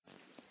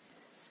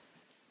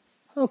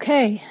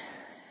Okay,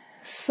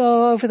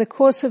 so over the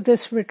course of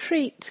this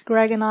retreat,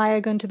 Greg and I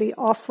are going to be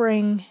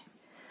offering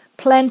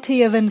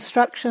plenty of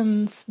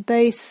instructions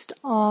based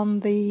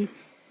on the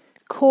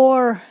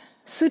core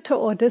sutta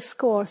or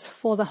discourse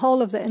for the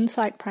whole of the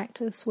insight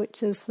practice,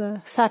 which is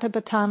the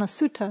Satipatthana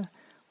Sutta,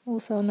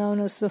 also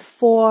known as the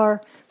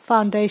 4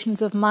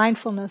 foundations of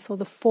mindfulness or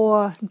the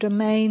 4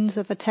 domains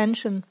of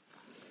attention.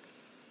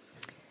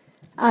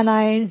 And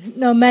I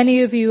know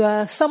many of you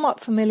are somewhat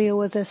familiar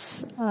with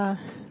this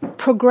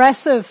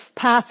progressive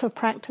path of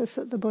practice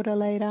that the Buddha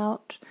laid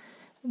out.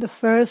 The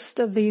first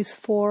of these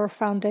 4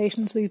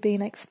 foundations we've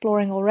been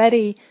exploring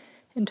already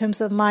in terms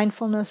of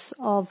mindfulness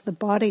of the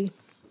body.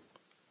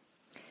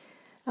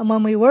 And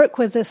when we work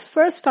with this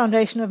first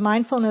foundation of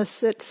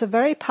mindfulness, it's a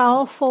very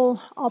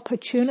powerful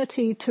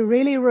opportunity to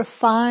really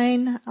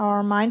refine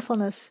our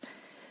mindfulness,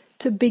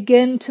 to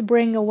begin to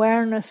bring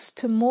awareness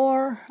to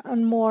more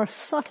and more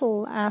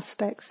subtle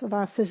aspects of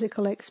our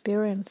physical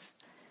experience.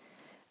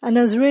 And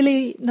there's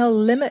really no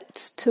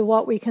limit to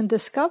what we can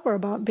discover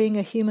about being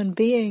a human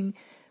being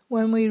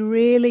when we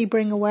really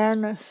bring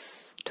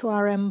awareness to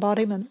our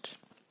embodiment.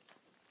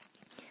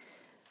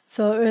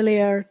 So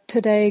earlier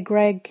today,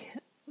 Greg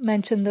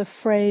mentioned the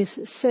phrase,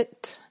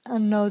 sit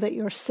and know that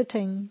you're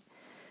sitting.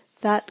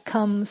 That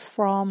comes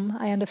from,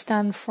 I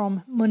understand,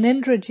 from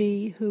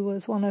Munindraji, who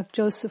was one of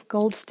Joseph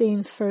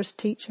Goldstein's first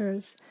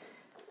teachers.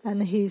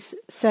 And he's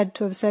said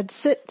to have said,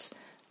 sit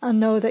and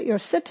know that you're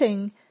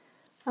sitting,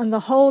 and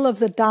the whole of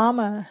the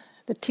Dharma,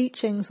 the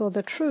teachings or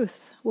the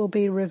truth, will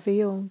be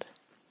revealed.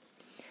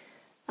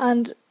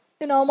 And,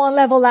 on one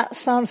level that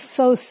sounds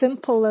so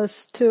simple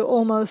as to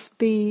almost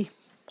be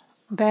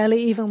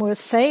barely even worth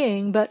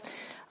saying, but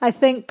I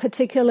think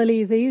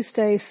particularly these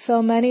days,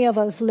 so many of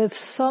us live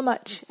so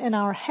much in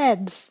our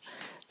heads,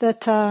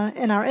 that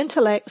in our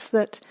intellects,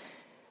 that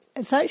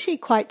it's actually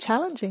quite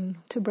challenging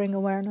to bring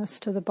awareness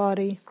to the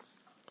body.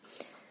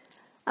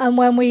 And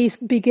when we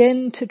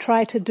begin to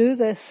try to do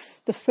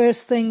this, the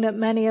first thing that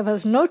many of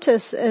us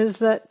notice is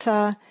that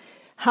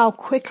how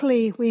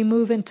quickly we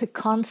move into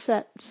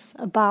concepts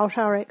about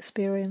our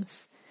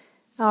experience.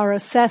 Our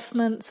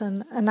assessments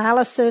and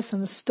analysis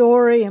and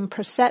story and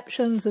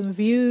perceptions and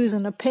views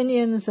and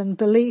opinions and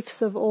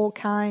beliefs of all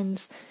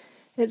kinds.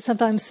 It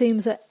sometimes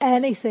seems that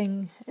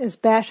anything is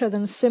better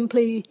than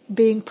simply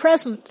being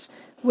present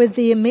with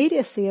the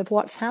immediacy of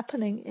what's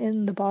happening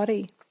in the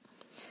body.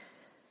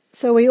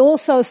 So we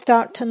also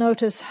start to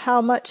notice how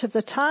much of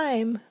the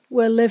time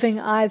we're living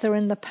either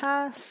in the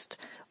past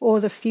or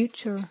the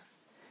future,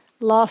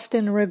 lost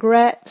in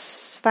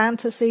regrets,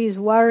 fantasies,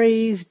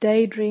 worries,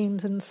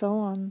 daydreams, and so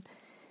on.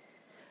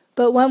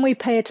 But when we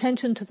pay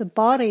attention to the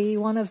body,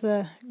 one of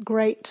the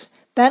great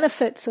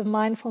benefits of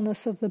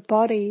mindfulness of the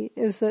body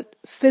is that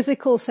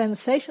physical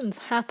sensations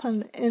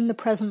happen in the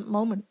present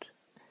moment.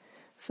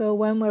 So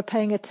when we're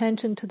paying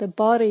attention to the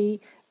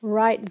body,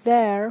 right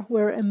there,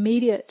 we're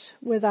immediate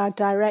with our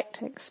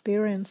direct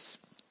experience.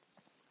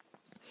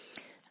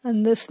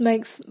 And this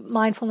makes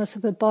mindfulness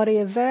of the body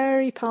a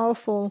very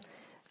powerful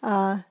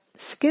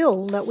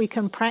skill that we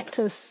can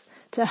practice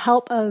to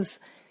help us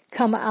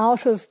come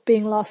out of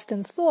being lost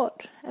in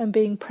thought and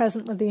being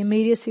present with the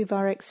immediacy of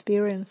our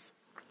experience.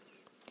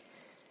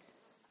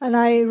 And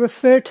I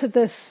refer to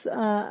this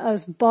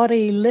as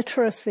body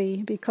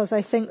literacy because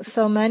I think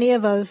so many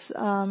of us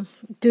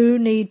do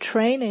need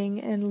training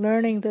in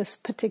learning this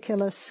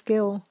particular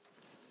skill.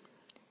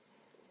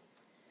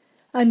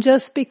 And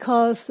just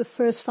because the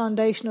first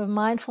foundation of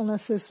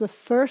mindfulness is the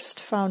first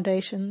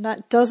foundation,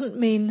 that doesn't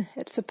mean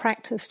it's a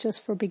practice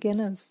just for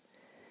beginners.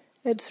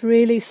 It's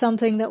really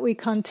something that we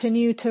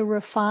continue to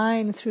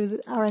refine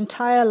through our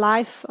entire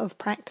life of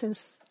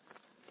practice.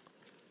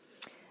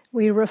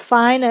 We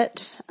refine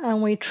it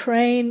and we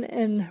train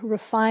in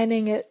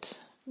refining it,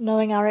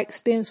 knowing our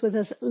experience with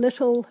as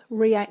little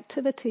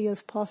reactivity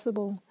as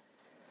possible.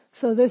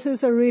 So this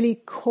is a really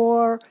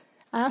core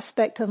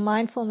aspect of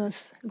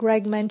mindfulness.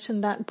 Greg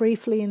mentioned that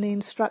briefly in the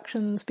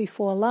instructions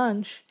before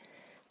lunch,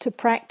 to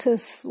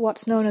practice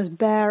what's known as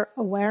bare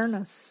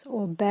awareness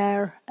or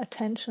bare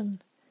attention.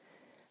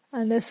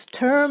 And this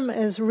term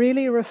is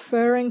really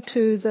referring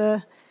to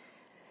the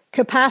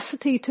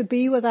capacity to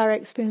be with our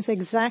experience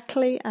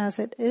exactly as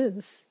it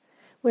is,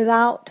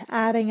 without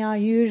adding our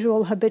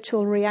usual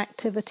habitual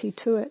reactivity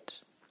to it.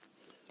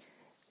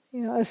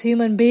 As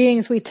human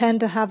beings, we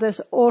tend to have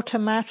this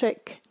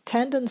automatic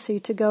tendency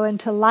to go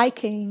into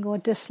liking or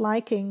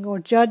disliking or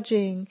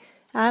judging,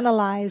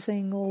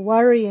 analyzing or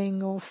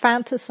worrying or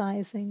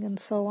fantasizing and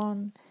so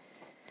on.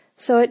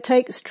 So it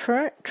takes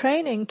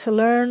training to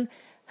learn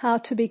how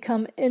to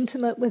become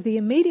intimate with the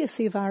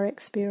immediacy of our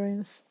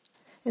experience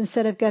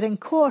instead of getting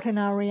caught in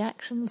our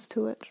reactions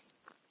to it.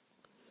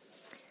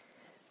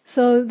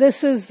 So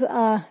this is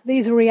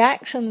these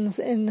reactions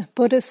in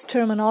Buddhist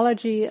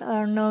terminology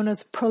are known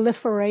as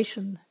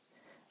proliferation.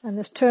 And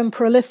this term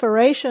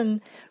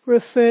proliferation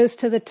refers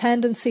to the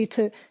tendency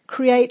to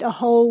create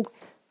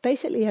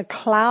basically a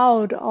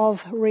cloud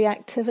of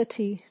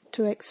reactivity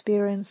to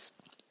experience.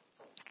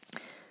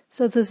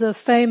 So there's a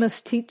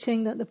famous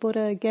teaching that the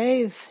Buddha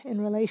gave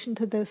in relation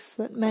to this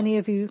that many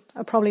of you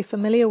are probably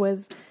familiar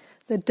with,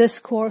 the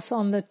discourse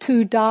on the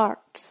two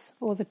darts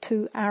or the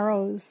two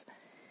arrows.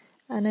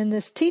 And in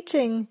this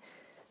teaching,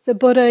 the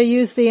Buddha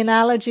used the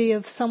analogy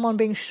of someone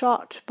being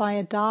shot by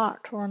a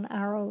dart or an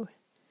arrow.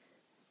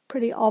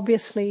 Pretty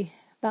obviously,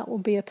 that will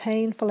be a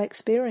painful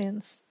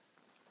experience.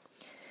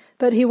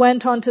 But he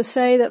went on to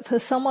say that for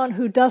someone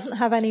who doesn't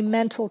have any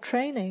mental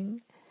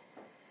training,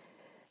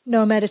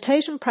 no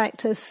meditation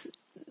practice,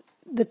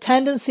 the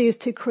tendency is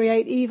to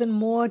create even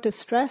more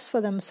distress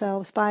for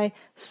themselves by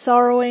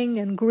sorrowing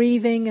and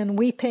grieving and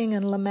weeping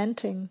and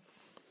lamenting,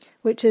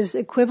 which is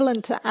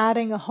equivalent to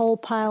adding a whole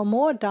pile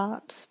more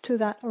darts to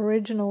that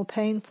original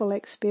painful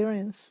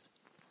experience.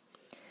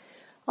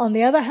 On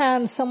the other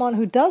hand, someone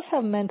who does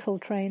have mental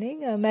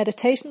training, a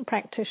meditation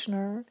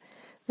practitioner,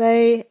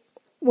 they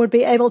would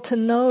be able to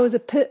know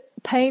the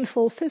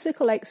painful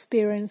physical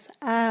experience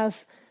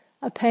as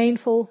a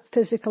painful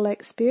physical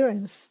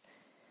experience.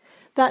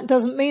 That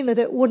doesn't mean that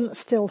it wouldn't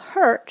still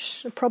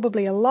hurt,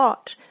 probably a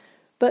lot,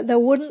 but there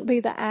wouldn't be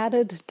the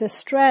added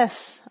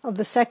distress of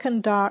the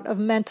second dart of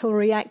mental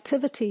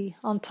reactivity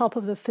on top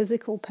of the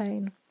physical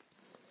pain.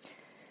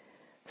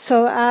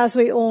 So as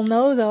we all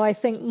know though, I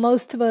think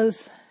most of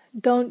us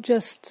don't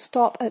just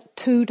stop at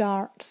two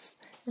darts.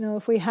 You know,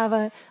 if we have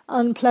an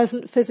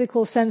unpleasant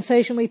physical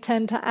sensation, we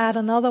tend to add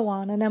another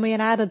one, and then we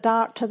add a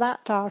dart to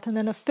that dart, and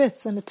then a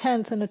fifth, and a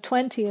 10th, and a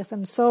 20th,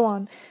 and so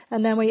on.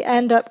 And then we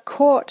end up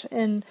caught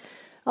in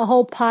a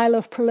whole pile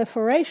of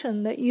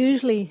proliferation that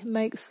usually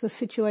makes the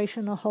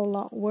situation a whole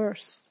lot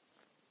worse.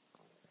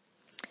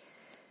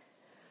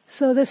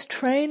 So this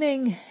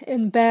training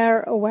in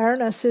bare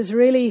awareness is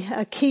really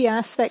a key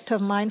aspect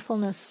of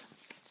mindfulness.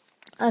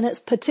 And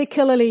it's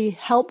particularly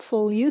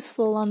helpful,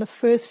 useful on the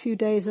first few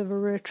days of a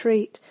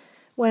retreat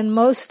when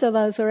most of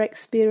us are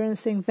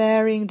experiencing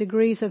varying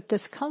degrees of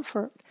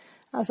discomfort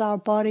as our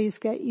bodies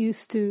get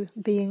used to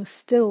being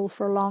still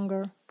for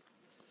longer.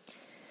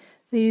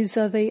 These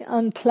are the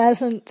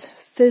unpleasant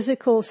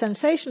physical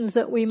sensations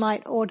that we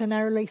might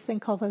ordinarily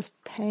think of as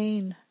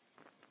pain.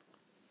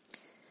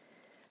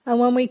 And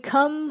when we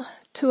come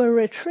to a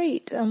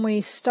retreat and we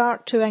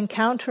start to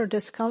encounter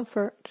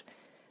discomfort,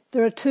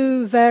 there are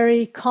two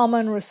very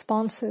common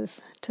responses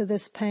to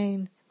this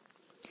pain.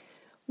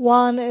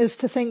 One is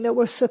to think that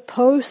we're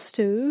supposed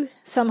to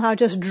somehow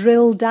just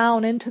drill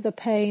down into the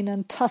pain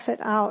and tough it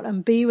out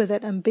and be with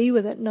it,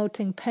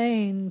 noting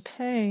pain,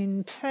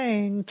 pain,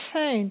 pain,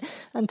 pain,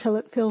 until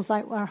it feels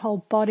like our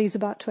whole body's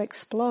about to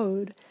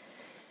explode.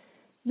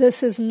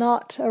 This is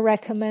not a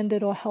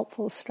recommended or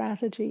helpful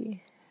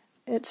strategy.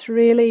 It's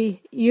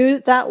really,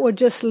 that would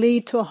just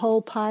lead to a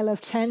whole pile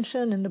of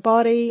tension in the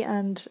body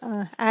and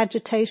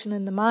agitation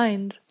in the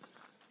mind.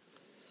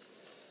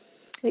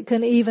 It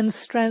can even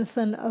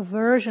strengthen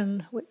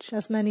aversion, which,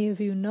 as many of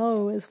you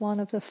know, is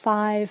one of the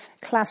 5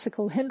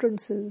 classical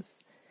hindrances.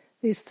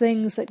 These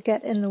things that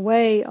get in the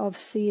way of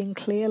seeing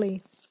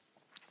clearly.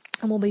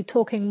 And we'll be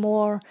talking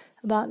more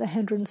about the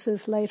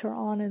hindrances later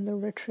on in the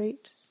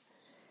retreat.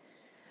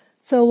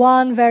 So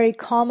one very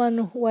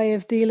common way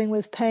of dealing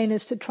with pain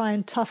is to try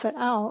and tough it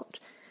out.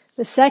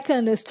 The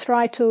second is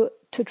to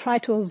try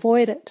to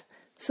avoid it.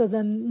 So the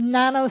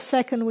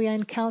nanosecond we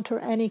encounter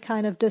any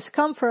kind of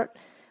discomfort,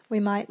 we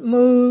might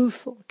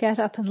move, get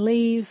up and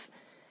leave.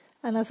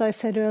 And as I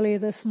said earlier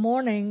this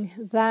morning,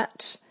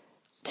 that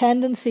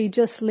tendency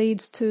just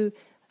leads to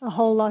a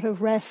whole lot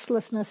of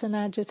restlessness and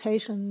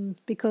agitation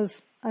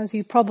because, as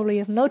you probably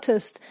have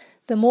noticed,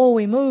 the more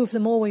we move, the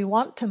more we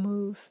want to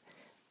move.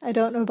 I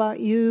don't know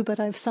about you, but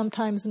I've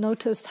sometimes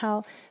noticed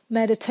how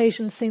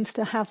meditation seems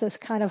to have this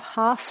kind of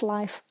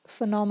half-life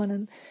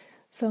phenomenon.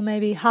 So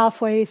maybe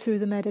halfway through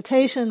the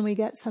meditation, we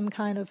get some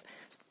kind of,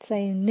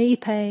 say, knee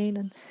pain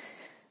and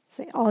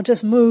say, I'll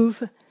just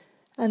move.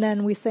 And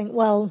then we think,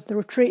 well,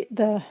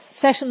 the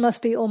session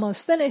must be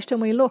almost finished,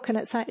 and we look and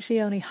it's actually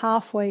only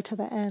halfway to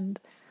the end.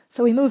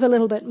 So we move a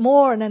little bit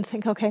more and then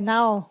think, okay,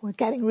 now we're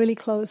getting really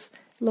close.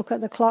 Look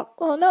at the clock.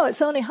 Oh no,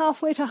 it's only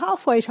halfway to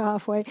halfway to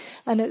halfway.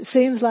 And it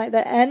seems like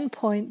the end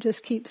point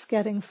just keeps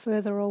getting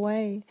further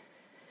away.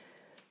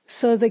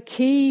 So the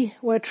key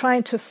we're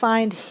trying to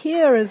find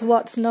here is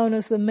what's known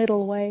as the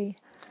middle way,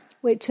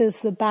 which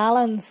is the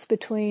balance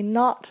between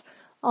not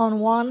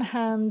on one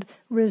hand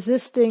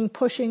resisting,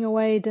 pushing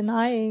away,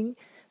 denying,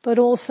 but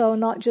also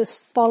not just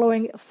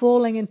falling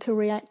into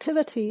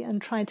reactivity and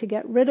trying to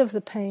get rid of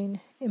the pain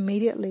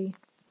immediately.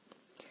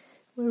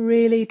 We're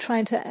really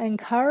trying to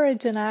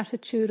encourage an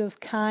attitude of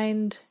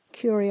kind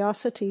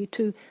curiosity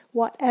to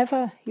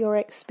whatever your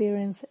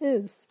experience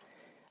is.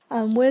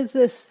 And with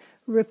this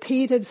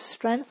repeated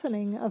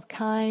strengthening of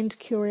kind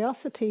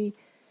curiosity,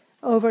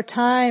 over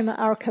time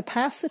our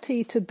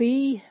capacity to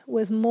be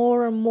with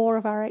more and more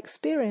of our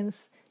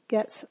experience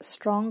gets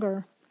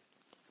stronger.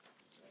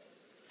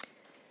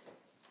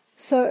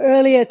 So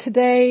earlier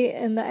today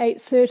in the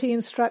 8:30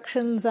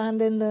 instructions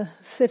and in the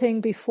sitting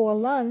before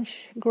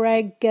lunch,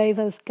 Greg gave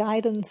us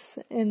guidance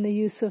in the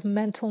use of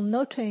mental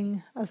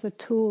noting as a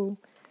tool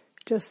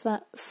just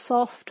that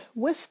soft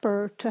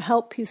whisper to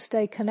help you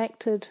stay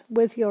connected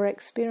with your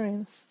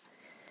experience.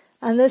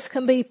 And this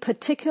can be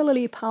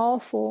particularly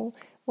powerful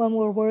when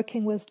we're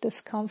working with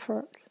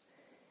discomfort.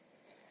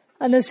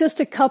 And there's just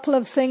a couple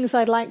of things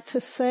I'd like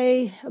to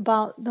say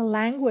about the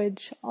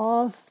language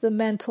of the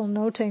mental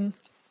noting.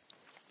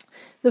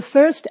 The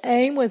first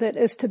aim with it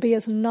is to be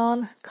as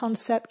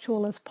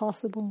non-conceptual as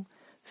possible.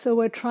 So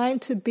we're trying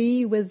to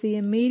be with the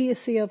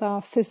immediacy of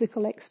our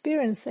physical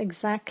experience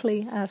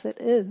exactly as it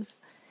is.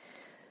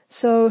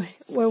 So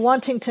we're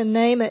wanting to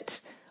name it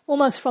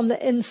almost from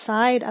the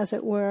inside, as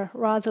it were,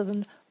 rather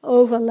than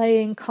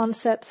overlaying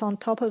concepts on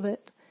top of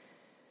it.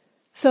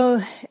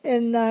 So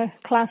in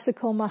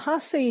classical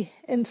Mahasi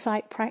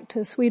insight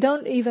practice, we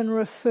don't even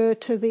refer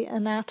to the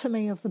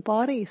anatomy of the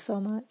body so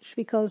much,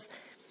 because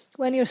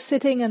when you're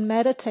sitting and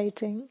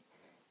meditating,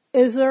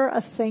 is there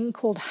a thing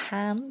called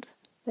hand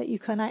that you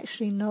can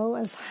actually know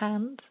as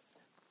hand?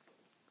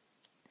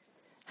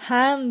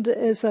 Hand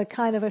is a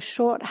kind of a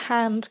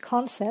shorthand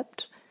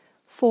concept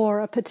for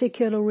a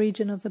particular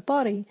region of the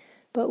body.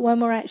 But when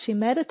we're actually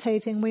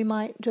meditating, we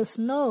might just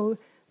know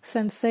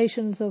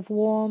sensations of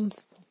warmth,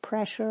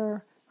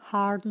 pressure,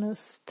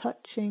 hardness,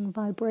 touching,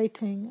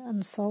 vibrating,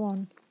 and so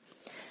on.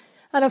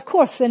 And of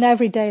course, in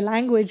everyday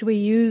language, we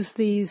use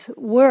these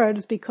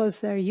words because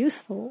they're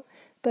useful.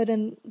 But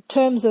in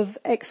terms of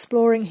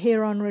exploring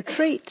here on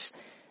retreat,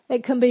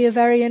 it can be a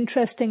very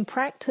interesting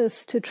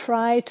practice to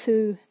try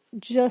to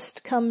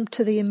just come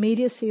to the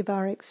immediacy of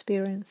our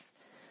experience.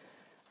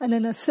 And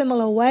in a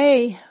similar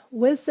way,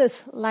 with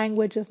this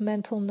language of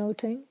mental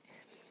noting,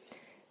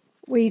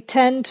 we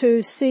tend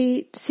to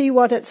see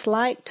what it's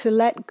like to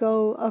let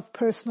go of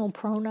personal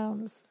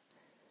pronouns.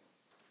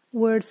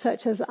 Words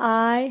such as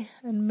I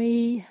and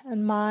me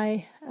and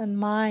my and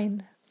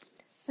mine.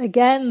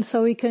 Again,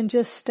 so we can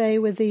just stay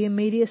with the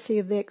immediacy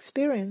of the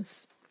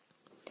experience.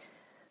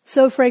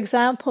 So for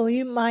example,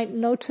 you might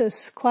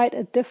notice quite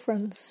a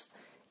difference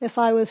if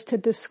I was to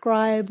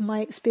describe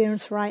my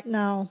experience right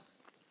now.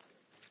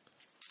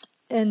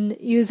 In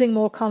using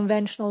more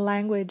conventional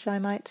language, I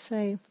might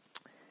say,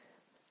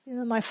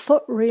 my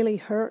foot really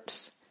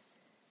hurts.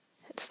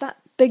 It's that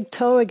big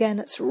toe again.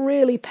 It's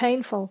really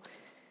painful.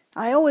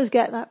 I always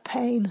get that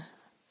pain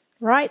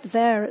right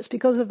there. It's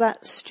because of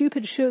that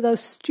stupid shoe, those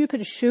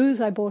stupid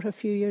shoes I bought a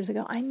few years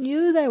ago. I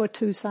knew they were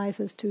 2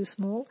 sizes too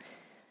small.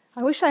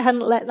 I wish I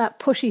hadn't let that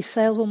pushy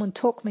saleswoman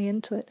talk me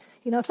into it.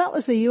 If that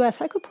was the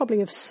US, I could probably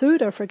have sued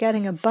her for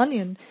getting a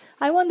bunion.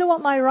 I wonder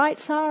what my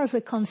rights are as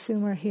a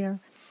consumer here.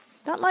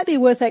 That might be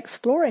worth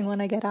exploring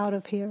when I get out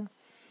of here.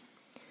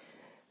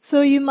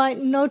 So you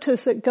might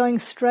notice that going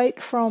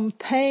straight from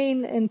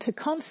pain into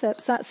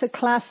concepts, that's a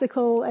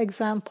classical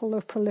example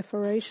of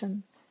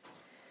proliferation.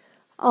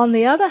 On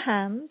the other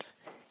hand,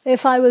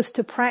 if I was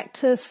to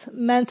practice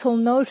mental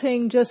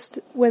noting just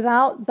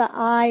without the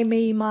I,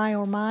 me, my,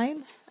 or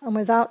mine, and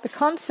without the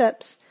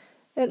concepts,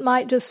 it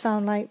might just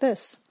sound like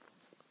this.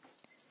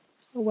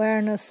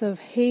 Awareness of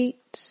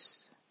heat,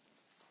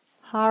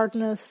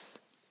 hardness,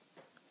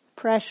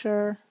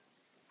 pressure,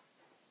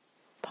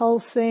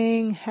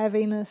 pulsing,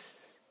 heaviness,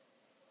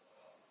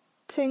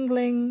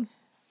 tingling,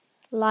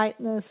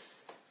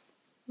 lightness,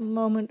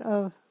 moment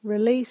of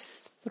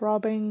release,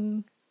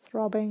 throbbing,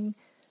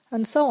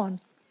 and so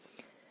on.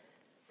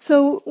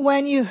 So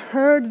when you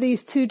heard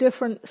these 2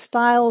 different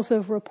styles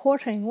of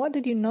reporting, what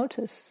did you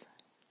notice?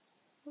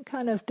 What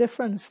kind of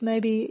difference,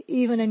 maybe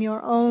even in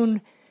your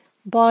own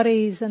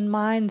bodies and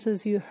minds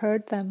as you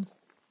heard them?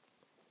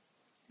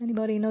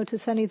 Anybody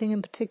notice anything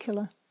in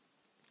particular?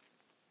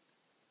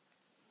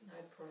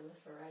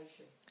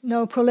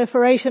 No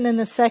proliferation in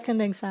the second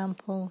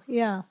example,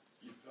 yeah.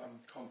 You've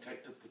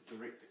contacted the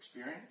direct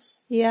experience?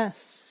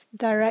 Yes,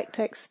 direct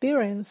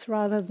experience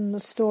rather than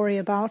the story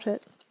about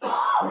it.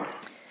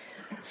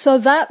 So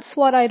that's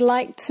what I'd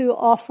like to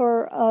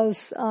offer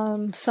as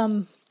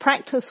some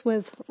practice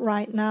with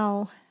right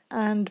now.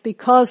 And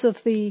because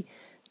of the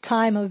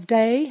time of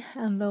day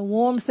and the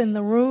warmth in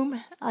the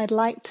room, I'd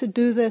like to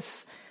do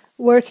this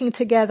working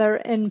together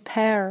in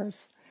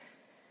pairs.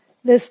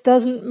 This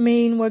doesn't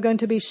mean we're going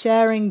to be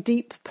sharing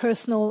deep,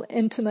 personal,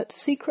 intimate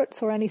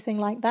secrets or anything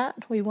like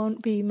that. We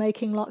won't be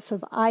making lots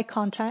of eye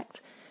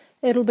contact.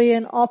 It'll be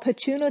an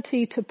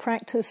opportunity to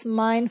practice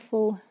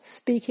mindful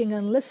speaking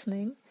and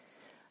listening.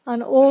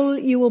 And all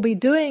you will be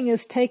doing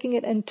is taking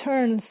it in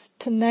turns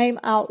to name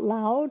out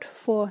loud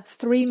for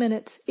 3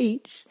 minutes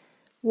each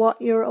what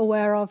you're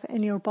aware of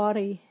in your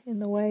body in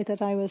the way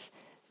that I was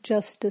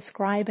just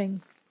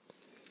describing.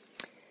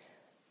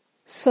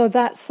 So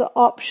that's the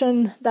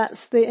option,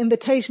 that's the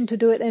invitation to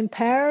do it in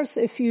pairs.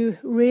 If you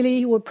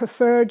really would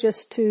prefer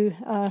just to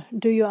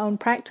do your own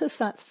practice,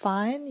 that's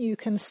fine. You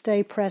can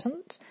stay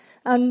present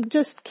and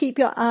just keep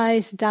your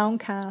eyes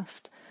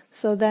downcast.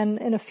 So then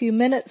in a few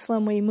minutes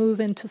when we move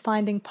into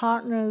finding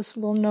partners,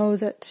 we'll know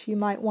that you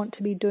might want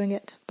to be doing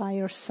it by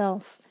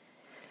yourself.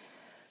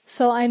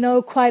 So I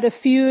know quite a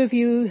few of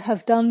you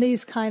have done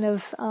these kind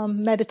of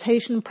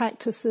meditation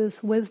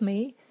practices with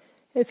me.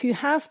 If you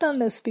have done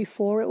this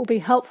before, it will be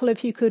helpful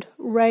if you could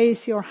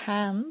raise your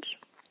hand.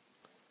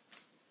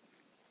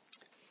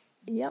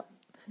 Yep.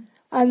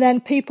 And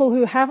then people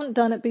who haven't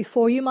done it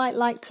before, you might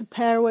like to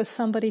pair with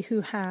somebody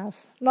who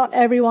has. Not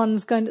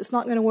everyone's it's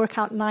not going to work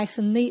out nice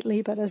and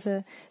neatly, but as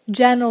a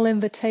general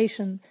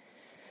invitation.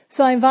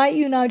 So I invite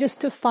you now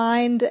just to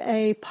find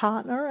a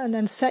partner and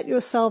then set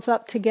yourselves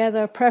up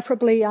together,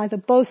 preferably either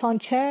both on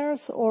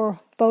chairs or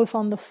both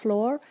on the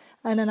floor.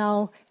 And then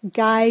I'll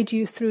guide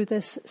you through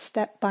this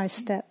step by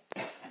step.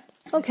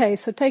 Okay,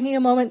 so taking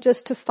a moment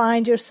just to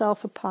find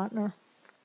yourself a partner.